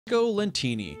Francesco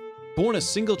Lentini. Born a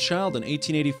single child in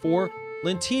 1884,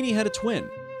 Lentini had a twin.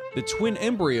 The twin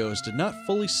embryos did not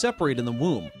fully separate in the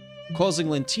womb, causing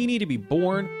Lentini to be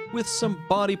born with some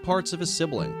body parts of his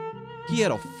sibling. He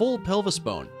had a full pelvis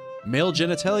bone, male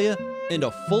genitalia, and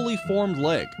a fully formed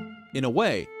leg. In a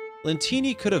way,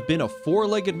 Lentini could have been a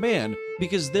four-legged man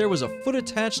because there was a foot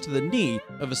attached to the knee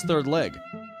of his third leg.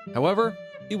 However,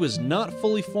 it was not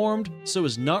fully formed, so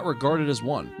is not regarded as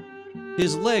one.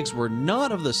 His legs were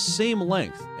not of the same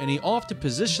length, and he often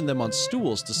positioned them on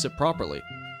stools to sit properly.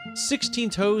 16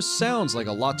 toes sounds like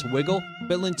a lot to wiggle,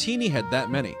 but Lentini had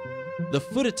that many. The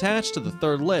foot attached to the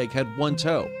third leg had one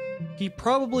toe. He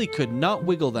probably could not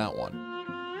wiggle that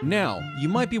one. Now, you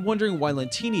might be wondering why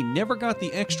Lentini never got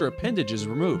the extra appendages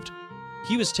removed.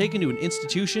 He was taken to an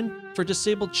institution for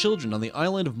disabled children on the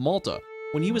island of Malta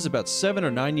when he was about 7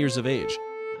 or 9 years of age.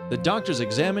 The doctors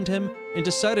examined him and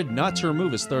decided not to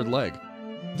remove his third leg.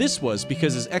 This was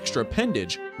because his extra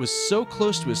appendage was so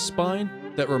close to his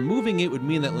spine that removing it would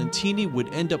mean that Lentini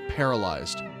would end up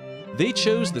paralyzed. They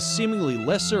chose the seemingly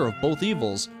lesser of both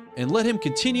evils and let him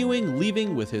continuing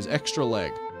leaving with his extra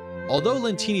leg. Although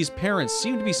Lentini's parents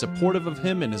seemed to be supportive of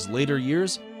him in his later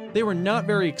years, they were not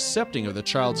very accepting of the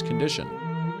child's condition.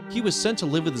 He was sent to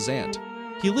live with his aunt.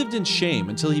 He lived in shame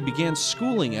until he began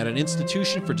schooling at an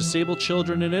institution for disabled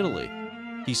children in Italy.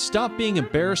 He stopped being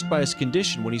embarrassed by his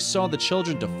condition when he saw the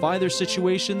children defy their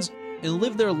situations and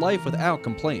live their life without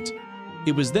complaint.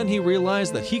 It was then he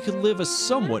realized that he could live a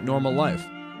somewhat normal life.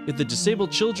 If the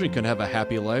disabled children could have a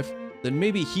happy life, then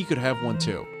maybe he could have one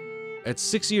too. At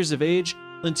 6 years of age,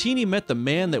 Lentini met the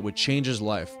man that would change his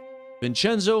life.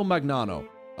 Vincenzo Magnano,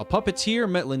 a puppeteer,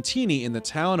 met Lentini in the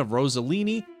town of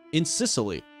Rosellini in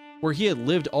Sicily, where he had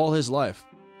lived all his life.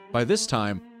 By this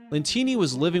time, Lentini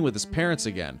was living with his parents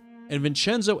again, and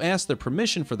Vincenzo asked their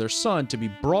permission for their son to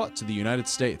be brought to the United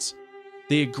States.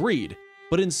 They agreed,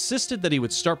 but insisted that he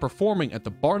would start performing at the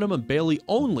Barnum and Bailey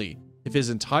only if his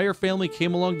entire family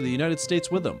came along to the United States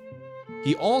with him.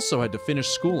 He also had to finish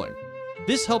schooling.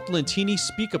 This helped Lentini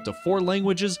speak up to 4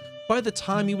 languages by the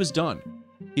time he was done.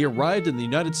 He arrived in the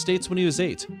United States when he was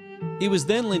 8. It was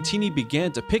then Lentini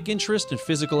began to pick interest in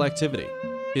physical activity.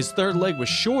 His third leg was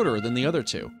shorter than the other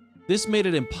two. This made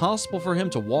it impossible for him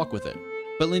to walk with it.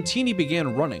 But Lentini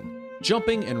began running,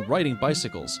 jumping, and riding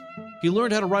bicycles. He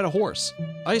learned how to ride a horse,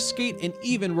 ice skate, and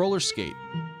even roller skate.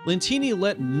 Lentini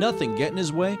let nothing get in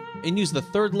his way and used the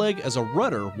third leg as a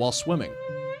rudder while swimming.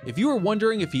 If you were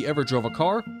wondering if he ever drove a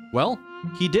car, well,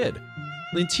 he did.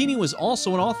 Lentini was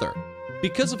also an author.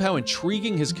 Because of how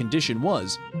intriguing his condition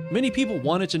was, many people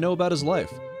wanted to know about his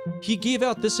life. He gave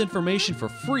out this information for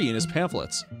free in his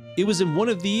pamphlets. It was in one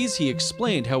of these he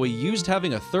explained how he used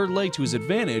having a third leg to his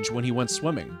advantage when he went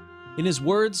swimming. In his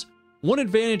words, "One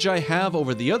advantage I have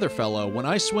over the other fellow when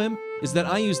I swim is that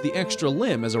I use the extra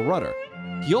limb as a rudder."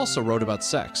 He also wrote about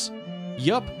sex.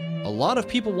 Yup, a lot of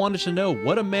people wanted to know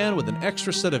what a man with an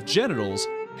extra set of genitals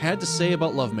had to say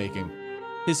about lovemaking.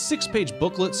 His 6-page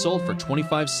booklet sold for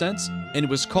 25 cents, and it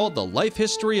was called The Life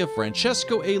History of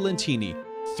Francesco A. Lentini,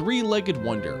 Three-Legged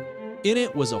Wonder. In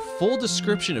it was a full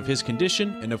description of his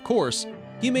condition, and of course,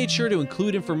 he made sure to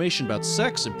include information about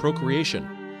sex and procreation.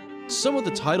 Some of the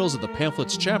titles of the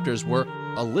pamphlet's chapters were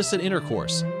Illicit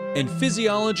Intercourse and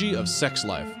Physiology of Sex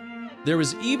Life. There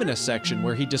was even a section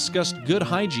where he discussed good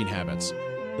hygiene habits.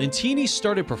 Lentini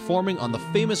started performing on the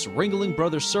famous Ringling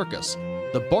Brothers Circus,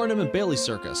 the Barnum and Bailey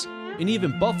Circus, and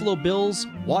even Buffalo Bill's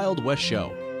Wild West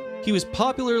Show. He was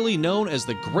popularly known as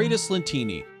the Greatest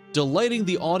Lentini, delighting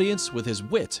the audience with his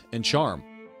wit and charm.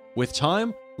 With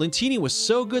time, Lentini was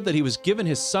so good that he was given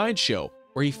his sideshow,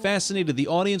 where he fascinated the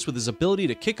audience with his ability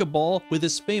to kick a ball with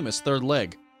his famous third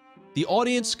leg. The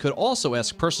audience could also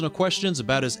ask personal questions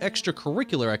about his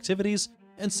extracurricular activities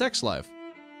and sex life.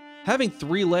 Having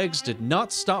 3 legs did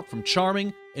not stop from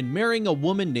charming and marrying a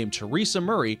woman named Teresa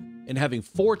Murray and having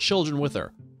 4 children with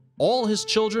her. All his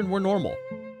children were normal.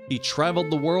 He traveled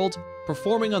the world,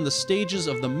 performing on the stages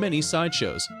of the many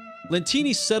sideshows.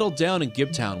 Lentini settled down in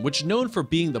Gibtown, which known for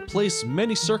being the place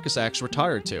many circus acts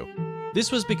retired to.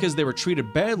 This was because they were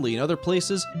treated badly in other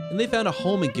places, and they found a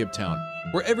home in Gibtown,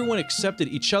 where everyone accepted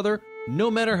each other,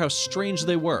 no matter how strange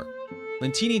they were.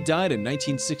 Lentini died in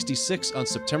 1966 on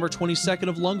September 22nd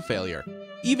of lung failure.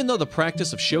 Even though the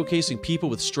practice of showcasing people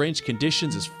with strange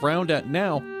conditions is frowned at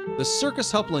now, the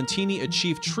circus helped Lentini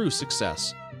achieve true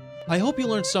success. I hope you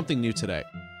learned something new today.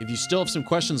 If you still have some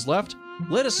questions left,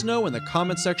 let us know in the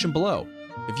comment section below.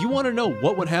 If you want to know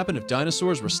what would happen if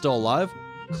dinosaurs were still alive,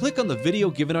 click on the video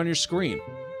given on your screen.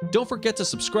 Don't forget to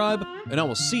subscribe, and I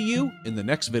will see you in the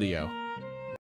next video.